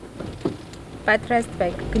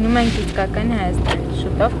Պատրաստվեք, գնում ենք իսկական Հայաստան,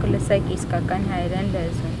 շուտով կլսեք իսկական հայերեն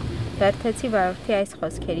լեզուն։ Բերդեցի վարորդի այս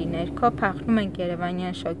խոսքերի ներքո փախնում ենք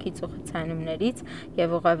երևանյան շոկից ու խցանումներից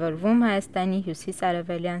և ուղևորվում Հայաստանի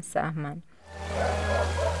հյուսիս-արևելյան սահման։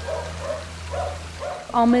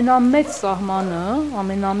 Ամենամեծ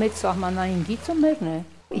սահմանային գիծը մերն է։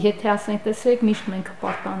 Եթե ասենք տեսեք, միշտ մենք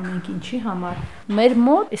պարտանում ենք ինչի համար։ Մեր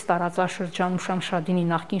մոտ այս տարածաշրջանում Շամշադինի,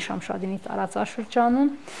 նախկին Շամշադինի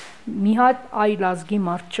տարածաշրջանում մի հատ այլ ազգի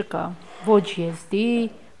մարդ չկա։ Ոչ եզդի,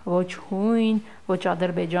 ոչ հույն, ոչ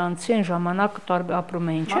ադրբեջանցի, այն ժամանակ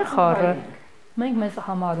ապրում էին, չէ՞ խառը։ Մենք մեզ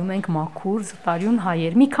համարում ենք մաքուր, զտարյուն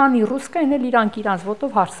հայեր։ Մի քանի ռուսկա են էլ իրանց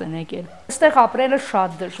ոտով հարս են եկել։ Այստեղ ապրելը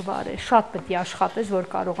շատ դժվար է, շատ պետք է աշխատես, որ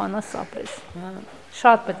կարողանաս ապրես։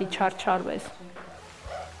 Շատ պետք է չարչարվես։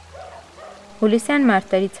 Հուլիսյան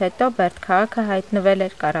մարտերից հետո Բերդ քաղաքը հայտնվել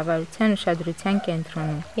էր կառավարության ուշադրության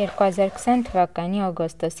կենտրոնում։ 2020 թվականի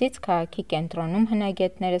օգոստոսից քաղաքի կենտրոնում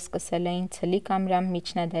հնագետները սկսել էին ցլիկ ամրամ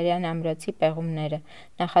միջնադարյան ամրոցի պեղումները։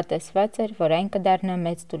 Նախատեսված էր, որ այն կդառնա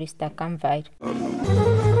մեծ տուրիստական վայր։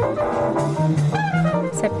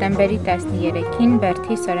 Սեպտեմբերի 13-ին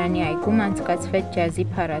Բերդի Սորանի այգում անցկացվեց ջազի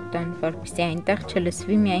փառատոն, որպեսզի այնտեղ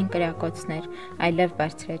չլսվի միայն կրակոցներ, այլև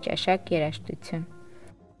բարձրաճաշակ երաժշտություն։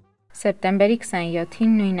 Սեպտեմբերի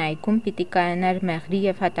 27-ին նույն այգում պիտի կայանար մեղրի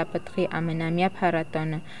և հատապտղի ամենամյա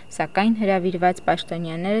փառատոնը, սակայն հրավիրված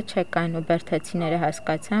պաշտոնյաները չեկան ու բերդեցիները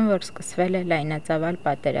հասկացան, որ սկսվել է լայնածավալ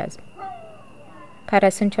պատերազմ։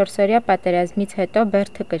 44-օրյա պատերազմից հետո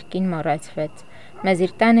Բերդը կրկին մոռացվեց։ Մեզ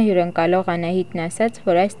իր տանը հյուրընկալող Անահիտն ասաց,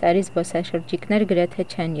 որ այս տարի զբոսաշրջիկներ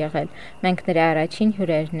գրեթե չեն եղել, մենք նրա առաջին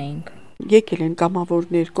հյուրերն էինք։ Եկել են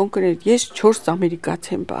կամավորներ, կոնկրետ ես 4 ամերիկաց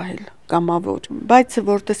եմ պահել, կամավոր, բայց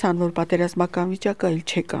որ տեսան, որ պատերազմական վիճակը էլ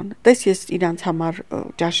չեկան, տես ես իրանց համար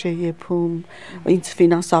ճաշ էի եփում, ինձ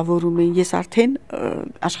ֆինանսավորում էին, ես արդեն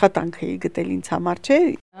աշխատանք էի գտել ինձ համար, չէ։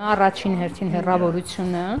 Առաջին հերթին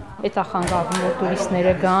հեռավորությունը, այդ ախանգարվում որ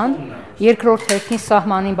տուրիստները գան, երկրորդ հերթին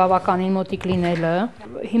սահմանին բավականին մոտիկ լինելը,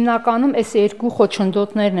 հիմնականում այս երկու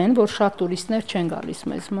խոչընդոտներն են, որ շատ տուրիստներ չեն գալիս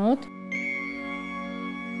մեզ մոտ։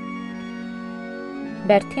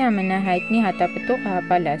 Բերդի ամենահայտնի հատապտուղը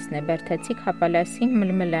հապալասն է, բերդեցիք հապալասին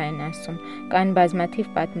մլմլա են ասում, կան բազմաթիվ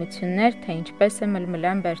պատմություններ, թե ինչպես է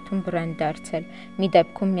մլմլան Բերդում բրենդ դարձել, մի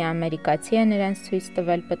դեպքում մի ամերիկացի է նրանց ցույց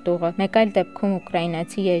տվել պտուղը, մեկ այլ դեպքում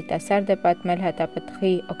ուկրաինացի երիտասարդ է պատմել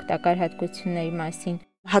հատապտղի օգտակար հատկությունների մասին։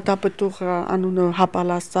 Հատապտուղը անունը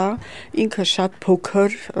հապալասա, ինքը շատ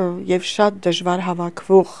փոքր եւ շատ դժվար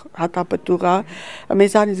հավաքվող հատապտուղ է,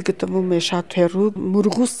 մեզանից գտնվում է շատ հեռու,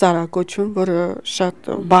 մուրղուս ծառակոչում, որը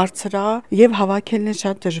շատ բարձր է եւ հավաքելն է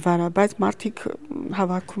շատ դժվար է, բայց մարդիկ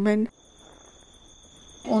հավաքում են։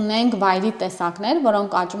 Ունենք վայրի տեսակներ,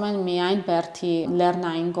 որոնք աճում են միայն Բերդի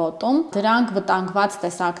լեռնային գոտում։ Դրանք վտանգված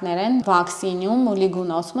տեսակներ են վաքսինիում ու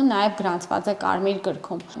լիգունոսմը, նաև գրանցված է կարմիր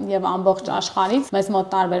գրքում։ Եվ ամբողջ աշխարհից մեզ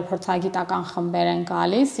մոտ տարբեր փորձագիտական խմբեր են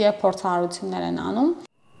գալիս եւ փորձառություններ են անում։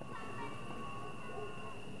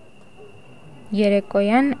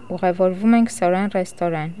 Երեկոյան ուղևորվում ենք Սորան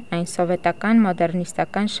ռեստորան, այն սովետական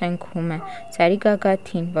մոդեռնիստական շենքում է, Ցարի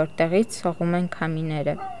գագաթին, որտեղից սողում են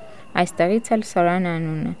քամիները։ Այստեղից էլ Սորան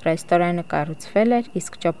անունը, ռեստորանը կառուցվել էր,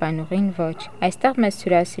 իսկ ճոպանուղին ոչ։ Այստեղ մեզ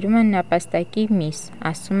հյուրասիրում են նապաստակի միս,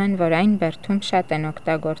 ասում են, որ այն Բերդում շատ են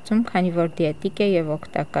օգտագործում, քանի որ դիետիկ է եւ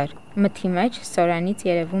օգտակար։ Մթի մեջ Սորանից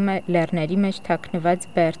երևում է լեռների մեջ թաքնված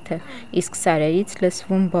Բերդը, իսկ սարերից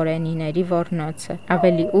լսվում բորենիների ոռնոցը։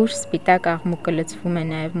 Ավելի ուշ սպիտակ աղմուկը լցվում է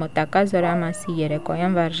նաեւ մոտակա զորամասի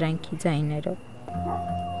երեկոյան վարժանքի ձայներով։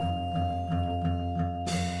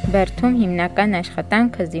 Բերդում հիմնական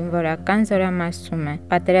աշխատանքը զինվորական զորամասում է։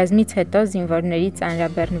 Պատերազմից հետո զինվորների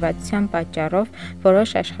ծանրաբեռնվածության պատճառով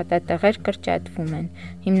որոշ աշխատատեղեր կրճատվում են։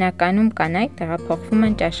 Հիմնականում կանայք տեղափոխվում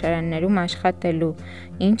են ճաշարաններում աշխատելու,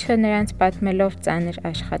 ինչը նրանց պատմելով ծանր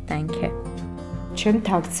աշխատանք է։ Չեմ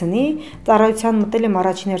թաքցնի, ծառայության մտել եմ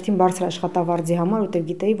առաջին հերթին բարձր աշխատավարձի համար, որտեղ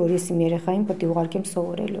գիտեի, որ ես իմ երեխային պետք է ուղարկեմ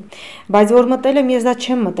սովորելու։ Բայց որ մտել եմ, ես դա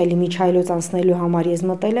չեմ մտել իմ միջայլոց անցնելու համար, ես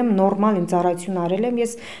մտել եմ նորմալ իմ ծառայություն արել եմ,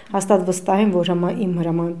 ես հաստատ վստահ եմ, որ իմ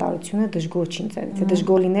հրամանատարությունը դժգոհ չի ինձ, եթե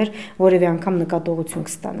դժգոհ լիներ, որևէ անգամ նկատողություն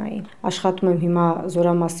կստանայի։ Աշխատում եմ հիմա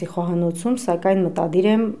զորամասի խոհանոցում, սակայն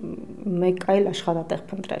մտադիր եմ մեկ այլ աշխատատեղ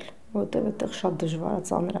փնտրել, որտեղ այդտեղ շատ դժվար է,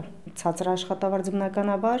 ծանր է։ Ցածր աշխատավարձ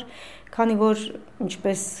բնականաբար, քանի որ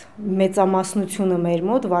ինչպես մեծամասնությունը մեր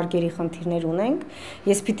մոտ վարկերի խնդիրներ ունենք,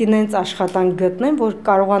 ես պիտի նենց աշխատանք գտնեմ, որ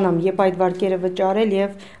կարողանամ եւ այդ վարկերը վճարել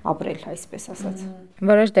եւ ապրել, այսպես ասած։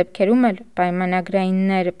 Որոշ դեպքերում էլ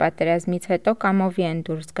պայմանագրայինները պատերազմից հետո կամովի են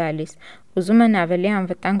դուրս գալիս, Ուզում են ավելի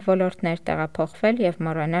անվտանգ ոլորտներ տեղափոխվել եւ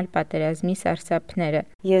մոռանալ պատերազմի սարսափները։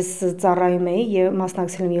 Ես ծառայում էի եւ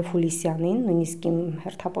մասնակցել եմ եւ հուլիսյանին, նույնիսկ իմ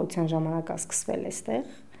հերթապահության ժամանակա սկսվել էստեղ։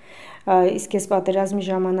 Իսկ ես պատերազմի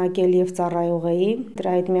ժամանակ էլ եւ ծառայող էի,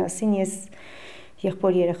 դրա հետ միասին ես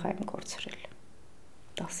եղբոր երեխա եմ կորցրել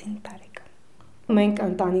 19 տարեկան։ Մենք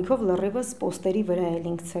ընտանիքով լրիվս պոստերի վրա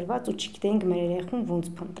էինք ցրված ու չգիտեինք մեր երեխուն ոնց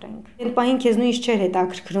փնտրենք։ Այդ պահին քեզ նույնիսկ չէր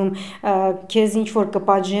հետաքրքրում, քեզ ինչ որ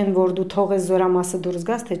կպատժեն, որ դու թողես զորամասը դուրս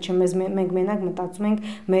գաս, թե չէ մենք մենակ մտածում ենք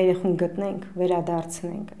մեր երեխուն գտնենք,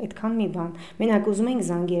 վերադարձնենք։ Այդքան մի բան։ Մենակ ուզում ենք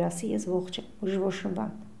զանգեր ասի, ես ողջ եմ, ուրիշ ոչ մի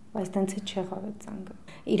բան։ Բայց տենց է չեղավ այդ զանգը։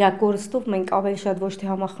 Իրակորստով մենք ավելի շատ ոչ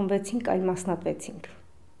թե համախմբվեցինք, այլ մասնատվեցինք։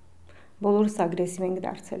 Բոլորս ագրեսիվ ենք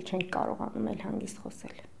դարձել, չենք կարողանում էլ հանգիստ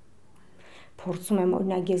խոսել։ Փորձում եմ,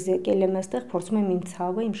 օրինակ ես եկել եմ այստեղ, փորձում եմ իմ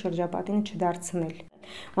ցավը, իմ շրջապատինը չդարձնել։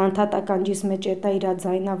 Անդադականջիս մեջ է դա իր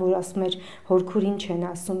ձայնա, որ ասում էր հորքուր ինչ են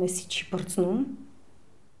ասում, էսի չի բրծնում։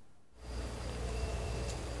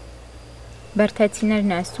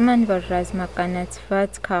 Բերդեցիներն ասում են, որ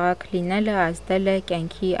ռազմականացված քաղաք լինելը ազդել է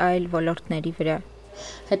կյանքի այլ ոլորտների վրա։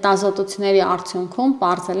 Հետազոտությունների արդյունքում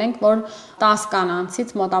պարզել ենք, որ 10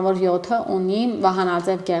 կանանցից մոտավոր 7-ը ունի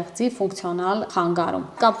վահանաձև գեղձի ֆունկցիոնալ խանգարում։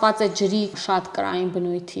 Կապված է ջրի շատ կրային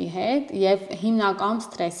բնույթի հետ եւ հիմնականում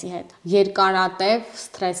սթրեսի հետ։ Երկարատև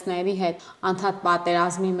սթրեսների հետ անդադ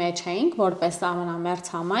պատերազմի մեջ էինք, որպես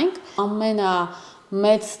սահմանամերձ համայնք,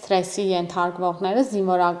 մեծ սթրեսի ենթարկվողները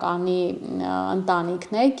զինվորականի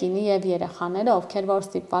ընտանիքներ, կինի եւ երեխաները, ովքեր որ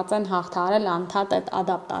ստիպված են հաղթահարել անդադ այդ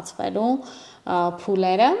ադապտացվելու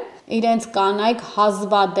փուլերը, իրենց կանայք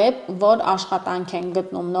հազվադեպ, որ աշխատանք են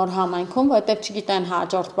գտնում նոր համայնքում, որովհետև չգիտեն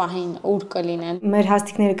հաջորդ պահին ուր կլինեն։ Մեր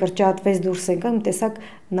հաստիկները կրճատվեց դուրս եկան, տեսակ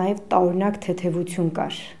նաև տարօրինակ թեթևություն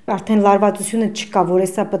կար։ Արդեն լարվածությունը չկա, որ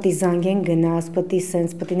էսա պետք է զանգեն գնաս, պետք է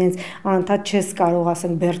սենց, պետք է նենց անդադ չես կարող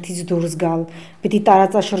ասենք Բերդից դուրս գալ, պետք է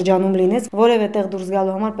տարածաշրջանում լինես, որևէ տեղ դուրս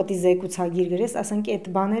գալու համար պետք է զեկուցագիր գրես, ասենք այդ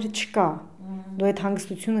բաները չկա։ Դու այդ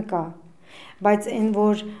հանգստությունը կա։ Բայց այն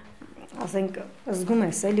որ ասենք զգում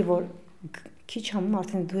ես էլի որ քիչ համում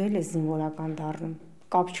արդեն դու էլ ես զինվորական դառնում,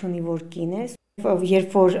 կապ չունի որ կին ես,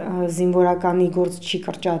 երբ որ զինվորականի գործ չի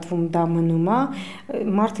կրճատվում, դա մնում է,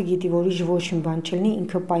 մարդը գիտի որ իշ ոչ մի բան չլինի,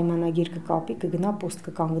 ինքը պայմանագիր կկապի, կգնա պոստ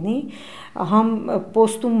կկանգնի, համ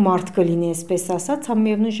պոստում մարդ կլինի, այսպես ասած, համ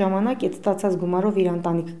միևնույն ժամանակ այդ ստացած գումարով իր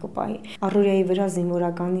ընտանիքը կպահի։ Առօրյայի վրա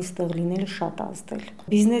զինվորականի ստեղ լինելը շատ ազդել։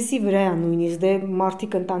 Բիզնեսի վրա է նույնիսկ, դե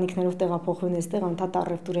մարդիկ ընտանիքներով տեղափոխվեն այստեղ, անդադ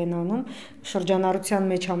առևտուր են անում,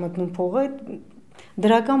 շրջանառության մեջ համտնում փողը,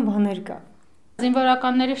 դրական բաներ կա։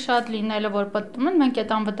 Զինվորականների շատ լինելը, որ պատմում են, մենք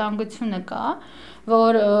այդ անվտանգությունը կա,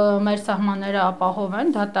 որ մեր սահմանները ապահով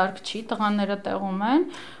են, դատարկ չի, տղաները տեղում են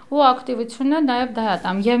ու ակտիվությունը նաև դա է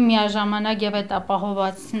տամ եւ միաժամանակ եւ այդ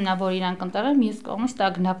ապահովվածությունն է, որ իրանք ընտեղ են, մյուս կողմից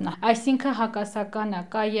տագնապն է։ Այսինքն հակասական է,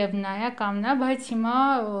 կա եւ նա է կամ նա, բայց հիմա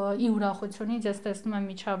ի ուրախությունից ես տեսնում եմ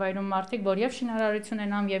միջավայրում մարդիկ, որ եւ շինարարություն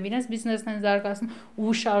են անում եւ իրենց բիզնեսն են զարգացնում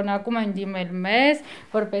ու շարունակում են դիմել մեզ,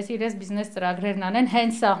 որպես իրենց բիզնես ծրագրերն անեն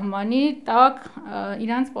հենց սահմանի տակ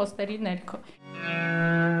իրանց պոստերի ներքո։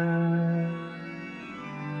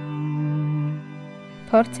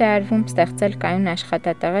 Փորձ է արվում ստեղծել կայուն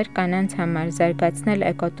աշխատատեղեր կանանց համար, զարգացնել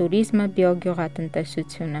էկոտուրիզմը,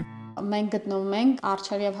 բիոգյուղատնտեսությունը։ Մենք գտնվում ենք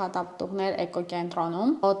Արջեր եւ հատապտուղներ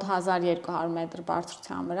էկոկենտրոնում, 1200 մետր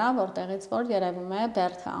բարձրության վրա, որտեղից որ երևում է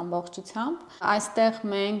Բերդը ամբողջությամբ։ Այստեղ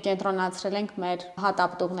մենք կենտրոնացրել ենք մեր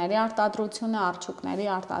հատապտուղների արտադրությունը,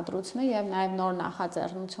 արջուկների արտադրությունը եւ նաեւ նոր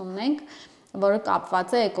նախաձեռնություն ունենք, որը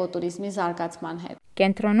կապված է էկոտուրիզմի զարգացման հետ։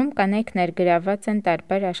 Կենտրոնում կանայք ներգրավված են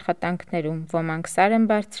տարբեր աշխատանքներում, ոմանք սար են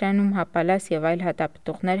բարձրանում, հապալաս եւ այլ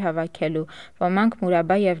հատապտուղներ հավաքելու, ոմանք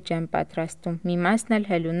մուրաբա եւ ջեմ պատրաստում, մի մասն էլ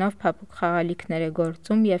հելունով փափուկ խաղալիքներ է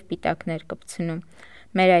գործում եւ պիտակներ կպցնում։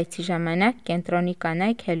 Մեր այցի ժամանակ կենտրոնի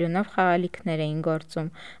կանայք հելունով խաղալիքներ էին գործում,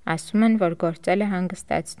 ասում են, որ գործելը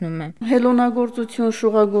հանգստացնում է։ Հելունագործություն,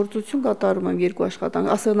 շուղագործություն կատարում եմ երկու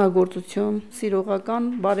աշխատանք, ասեղնագործություն,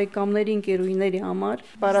 սիրողական բարեկամների, ընկերուհիների համար,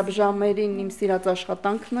 բարաբժամերին իմ սիրած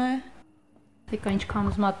աշխատանքն է։ Դեկա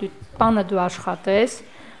ինչքան ուզում ես տանը դու աշխատես,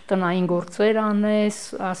 տնային գործեր անես,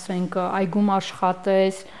 ասենք այգում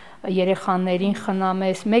աշխատես, երեխաներին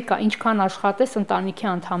խնամես, մեկը ինչքան աշխատես ընտանիքի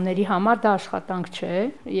անդամների համար դա աշխատանք չէ,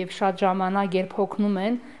 եւ շատ ժամանակ երբ հոգնում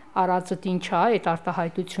են արածդ ինչ է, այդ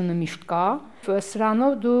արտահայտությունը միշտ կա,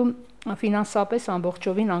 սրանով դու ֆինանսապես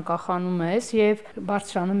ամբողջովին անկախանում ես եւ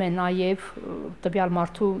բարձրանում է նաեւ տվյալ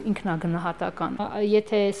մարդու ինքնագնահատական։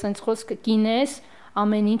 Եթե սենց խոսք կինես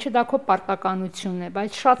ամեն ինչը դա քո պարտականությունն է,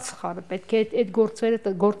 բայց շատ սխալ է, պետք է այդ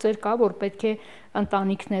գործեր կա, որ պետք է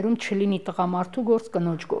ընտանիքներում չլինի տղամարդու գործ,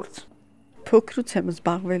 կնոջ գործ։ Փոքրուց եմ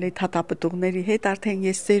զբաղվել այդ հատապտուղների հետ, արդեն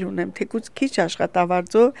ես սեր ունեմ, թեկուզ քիչ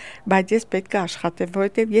աշխատավարձով, բայց ես պետք է աշխատեմ,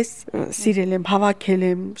 որովհետև ես սիրել եմ, հավաքել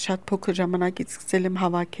եմ, շատ փոքր ժամանակից սկսել եմ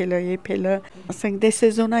հավաքելը, եփելը, ասենք դե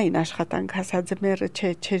սեզոնային աշխատանք հասած մերը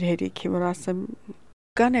չէր հերիքի, որ ասեմ,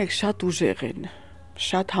 կանեք շատ ուժեղ են,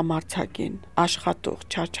 շատ համարձակ են, աշխատող,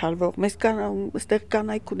 չարչարվող, մեզ այստեղ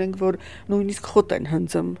կանայք ունենք, որ նույնիսկ խոտ են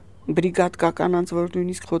հնձում, բրիգադ կա կանանց, որ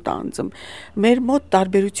նույնիսկ խոտ անձում, մեր մոտ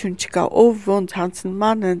տարբերություն չկա, ով ոնց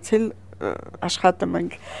հանցնման հնցել աշխատում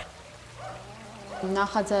ենք։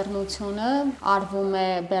 Նախաձեռնությունը արվում է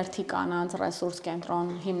Բերդի կանանց ռեսուրս կենտրոն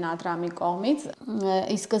հիմնադրամի կողմից։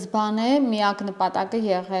 Ի սկզբանե միակ նպատակը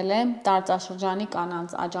եղել է տարածաշրջանի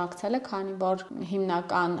կանանց աջակցելը, քանի որ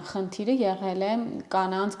հիմնական խնդիրը եղել է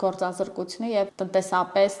կանանց գործազրկությունը եւ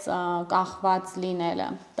տնտեսապես կախված լինելը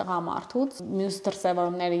տղամարդուց։ Մյուս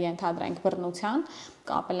դրսևորումները ենթադրենք բռնության,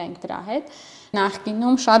 կապել ենք դրա հետ։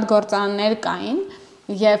 Նախկինում շատ գործարաններ կային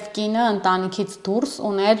եւ կինը ընտանիքից դուրս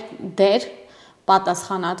ուներ դեր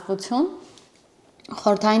պատասխանատվություն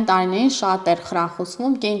խորհրդային տարիներին շատ էր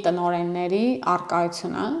խրախուսվում կին տնօրենների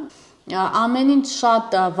առկայությունը ամեն ինչ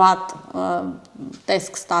շատ վատ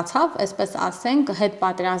տեսք ստացավ այսպես ասենք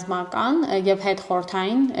հետպատերազմական եւ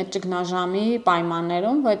հետխորհրդային ճգնաժամի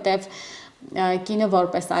պայմաններում որտեւ կինը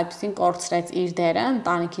որպես այդպեսին կորցրեց իր դերը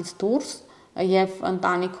ընտանիքից դուրս եւ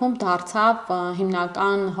ընտանիքում դարձավ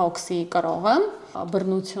հիմնական հոգսի կրողը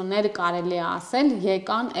բռնություններ կարելի է ասել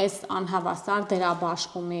եկան այս անհավասար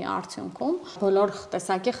դերաբաշխումի արդյունքում բոլոր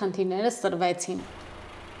տեսակի խնդիրները սրվեցին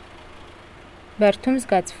Բերդում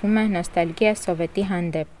զգացվում է նոստալգիա սովետի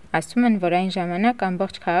հանդեպ ասում են որ այն ժամանակ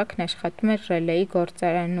ամբողջ քաղաքն աշխատում էր ռելեի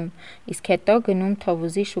գործարանում իսկ հետո գնում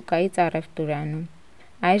Տավուշի շուկայից առևտուրանում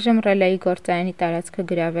Այժմ ռելեի գործարանի տարածքը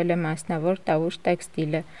գրավել է մասնավոր Տավուշ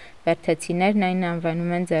տեքստիլը բերդեցիներն այն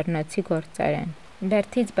անվանում են ձեռնոցի գործարան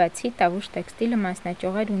Բերդից բացի Տավուշ տեքստիլը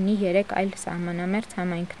մասնաճյուղեր ունի 3 այլ սահմանամերձ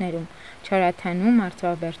համայնքներում՝ Չորաթանում,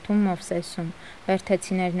 Արծվաբերդում, Մովսեսում։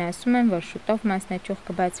 Բերդեցիներն ասում են, որ շուտով մասնաճյուղ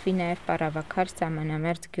կբացվի նաև Պարավաքար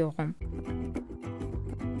սահմանամերձ գյուղում։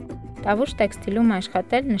 Տավուշ տեքստիլում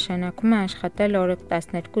աշխատել նշանակում է աշխատել օրը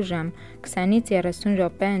 12 ժամ, 20-ից 30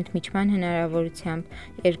 րոպե ընդմիջման հնարավորությամբ,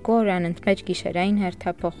 2 օր անընդմեջ գիշերային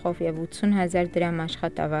հերթափոխով եւ 80,000 դրամ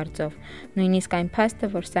աշխատավարձով։ Նույնիսկ այն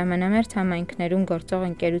փաստը, որ սահմանամերձ համայնքներում գործող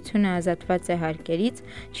ընկերությունը ազատված է հարկերից,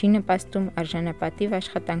 չի նպաստում արժանապատիվ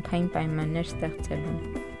աշխատանքային պայմաններ ստեղծելուն։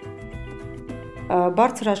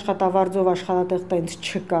 Բարձր աշխատավարձով աշխատատեղ տենց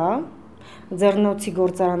չկա։ Ձեռնոցի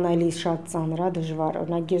գործարանն այլի շատ ծանր է, դժվար։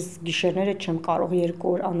 Օրինակ ես գիշերները չեմ կարող 2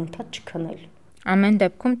 օր անընդհատ չքնել։ Ամեն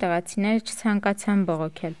դեպքում տեղացիները չցանկացան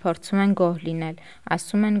բողոքել, փորձում են գոհ լինել,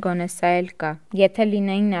 ասում են գոնե սա էլ կա։ Եթե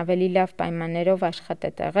լինեին ավելի լավ պայմաններով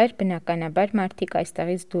աշխատատեղեր, բնականաբար մարդիկ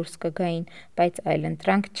այստեղից դուրս կգային, բայց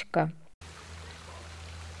այլընտրանք չկա։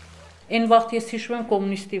 Այն վաղտ ես հիշում եմ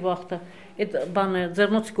կոմունիստի վաղտը, այդ բանը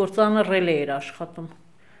ձեռնոցի գործարանը ռելե էր աշխատում։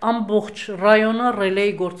 Ամբողջ ռայոնը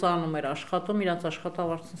ռելեի գործարանում էր աշխատում, իրանց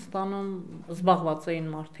աշխատավարձն ստանում, զբաղված էին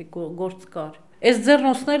մարդիկ, գործ կար։ Այս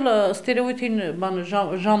ձեռնոցն էլ ստերեոտիպին բանը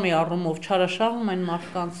ժամի առումով չարաշահում են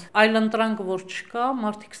մարդկանց։ Այլընտրանք որ չկա,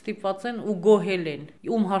 մարդիկ ստիպված են ու գոհել են։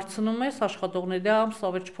 Ում հարցնում ես աշխատողների դա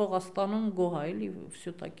ամսավերջ փող ստանում գոհ է, էլի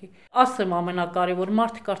վсё-таки։ Ասեմ ամենակարևոր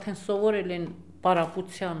մարդիկ արդեն սովորել են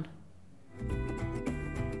պարապության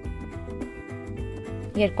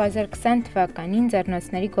 2020 թվականին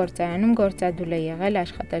ձեռնոցների գործարանում գործադուլ է եղել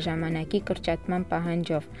աշխատաժամանակի կրճատման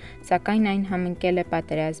պահանջով, սակայն այն համընկել է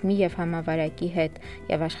պատերազմի եւ համավարակի հետ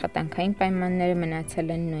եւ աշխատանքային պայմանները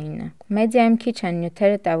մնացել են նույնը։ Մեդիայում քիչ են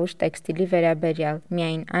նյութերը Տավուշ տեքստիլի վերաբերյալ,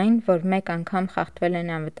 միայն այն, որ մեկ անգամ խախտվել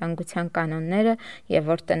են անվտանգության կանոնները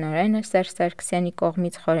եւ որ տնօրենը Սերժ Սարգսյանի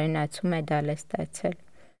կողմից խորենացու մեդալ է ստացել։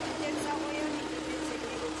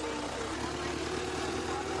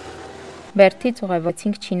 Բերդից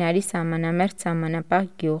ուղևորեցինք Չինարի սահմանամերձ սահմանապահ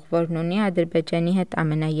գյուղ, որն ունի Ադրբեջանի հետ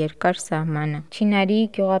ամենաերկար սահմանը։ Չինարի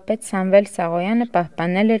գյուղապետ Սամվել Սաղոյանը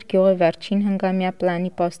պահպանել էր գյուղի վերջին հնգամյա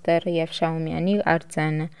պլանի պոստերը եւ Շաումյանի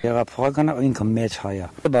արձանը։ Հեղափոխականը ինքը մեծ հայ է։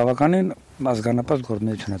 Բավականին ազգանապատ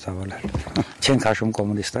գործունեություն է ծավալել։ Չենք հաշվում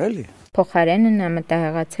կոմունիստը էլի։ Փոխարենը նա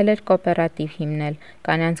մտահղացել էր կոոպերատիվ հիմնել,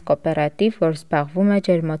 կանանց կոոպերատիվ, որ զբաղվում է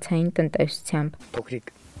ջերմոցային տնտեսությամբ։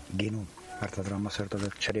 Փոքրիկ գինում արտադրամասերտով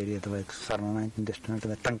չրերի հետ այդ սառնանային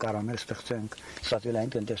տնտեսությունները տնկարաններ ստեղծենք,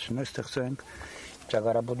 սոցիալական տնտեսություններ ստեղծենք,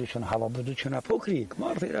 ճագարաբուդություն, հավաբուդություն, փոքրիկ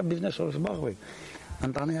մարդը իր բիզնեսով զբաղվի։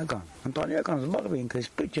 Ընտանեկան զբաղվենք, այս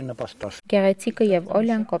պետք է նպաստած։ Գեղեցիկը եւ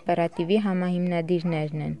Օլյան կոոպերատիվի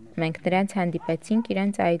համահիմնադիրներն են։ Մենք նրանց հանդիպեցինք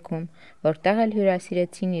իրենց այգում, որտեղ էլ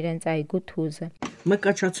հյուրասիրեցին իրենց այգու թուզը։ Մենք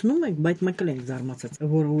աչացնում ենք, բայց մեկ էլ ենք զարմացած,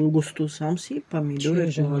 որ օգոստոս ամսի պամիդորը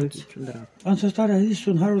ժողովրդություն դրա։ Անցած տարի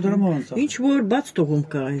 50-100 դրամով անցավ։ Ինչ որ բաց տողում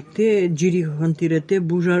կա, թե ջրի խնդիրը, թե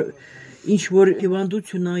բուժար ինչ որ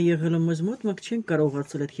հիվանդություն ա եղել մեզ մոտ, մենք չենք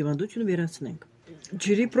կարողացել այդ հիվանդությունը վերացնենք։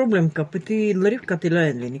 Ջրի խնդրեմ կա, պետք է լրիվ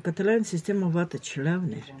կատելային լինի, կատելային համակարգը վատը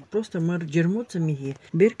չլավն էր։ Պրոստը մար ջերմոցը միհի,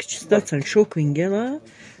 բերք չստացան, շոկ ինգելա,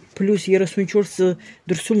 պլյուս 34-ը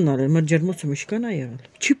դրսումն արել, մար ջերմոցը միշկան ա եղել։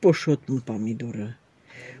 Չի պոշոտ պամիդորը։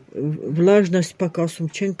 Վլաժնաստ պակասում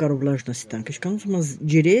չեն կարող վլաժնաստ տանք, իշկանցում ես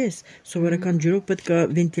ջրես, սովորական ջրով պետք է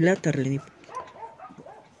վենտիլատոր լինի։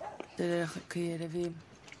 Երեխաքը երևի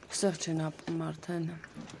սեղ չեն ապրում արդեն։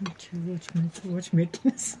 Ոչ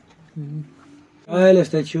մեկինս։ Այլևս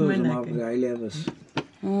թե չի ուզում ապրել, այլևս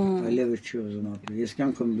չի ուզում ապրել։ Ես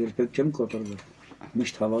կյանքում երբեք չեմ կոտրվել,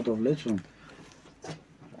 միշտ հավատով լեցում։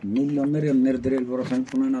 Միլիոններ եմ ներդրել, որ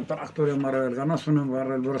ասենք ունենան տրակտոր եմ արել, կանասուն եմ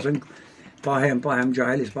վառել, որ ասենք պահեմ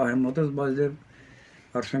ջահելիս պահեմ մոտս, բայց դե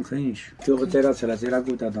արշենքը ինչ, ճյուղը տերացել է,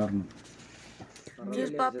 ծերակույտ է դառնում։ Ձեր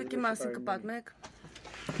պապիկի մասին կպատմեք։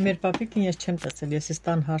 Մեր պապիկին ես չեմ տեսել, ես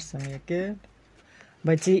ստան հարս եմ եկել,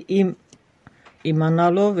 բայց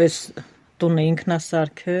իմանալով ես տունը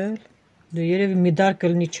ինքնասարքել, դու երևի մի դար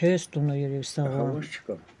կլնի չես տունը երևի սաղա։ Ոչ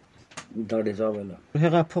չկա, դարից ավել է։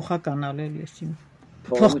 Հեղափոխական ալել ես իմ։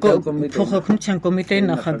 Փոխօգնության կոմիտեի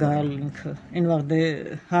նախագահալ ինքը։ Այն վաղ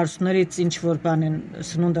հարսներից ինչ որ բան են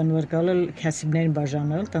սնունդ են վեր գալել, քասիբներին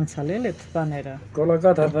բաժանել, տանցալել այդ բաները։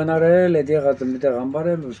 Կոլակատ հավանարել, այդ եղած միտեղ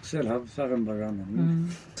ամբարել ու սկսել հավսաղ են բաժանել։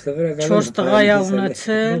 4 տղա ա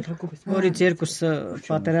ունեցել, որից 2-ը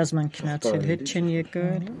պատերազմյան քնացել, հետ չեն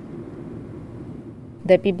եկել։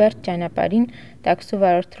 Դեպի Բերդ ճանապարհին տաքսու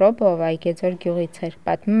վարորդ Ռոբով Այգեձոր գյուղից էր,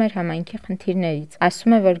 պատմում էր համայնքի խնդիրներից։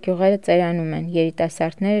 Ասում է, որ գյուղերը ծերանում են,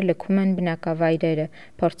 երիտասարդները լքում են բնակավայրերը,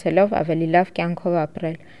 փորձելով ավելի լավ կյանքով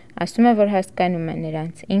ապրել։ Ասում է, որ հասկանում է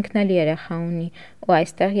նրանց, ինքն էլ երեխա ունի ու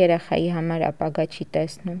այստեղ երեխայի համար ապագա չի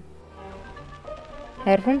տեսնում։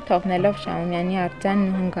 Հեռվում թողնելով Շահումյանի արձանն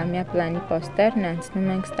ու հնգամյա պլանի պոստերն անցնում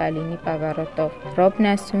ենք Ստալինի պավարոտով։ Ռոբն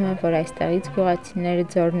ասում է, որ այստեղից գյուղացիները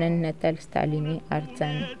ձորն են նետել Ստալինի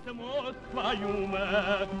արձանը։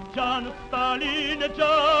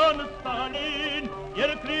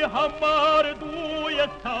 Երկրի համար դու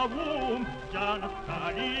ես թավում, ջան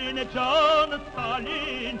Ստալին,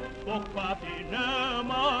 ողբապի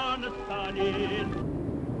նման Ստալին։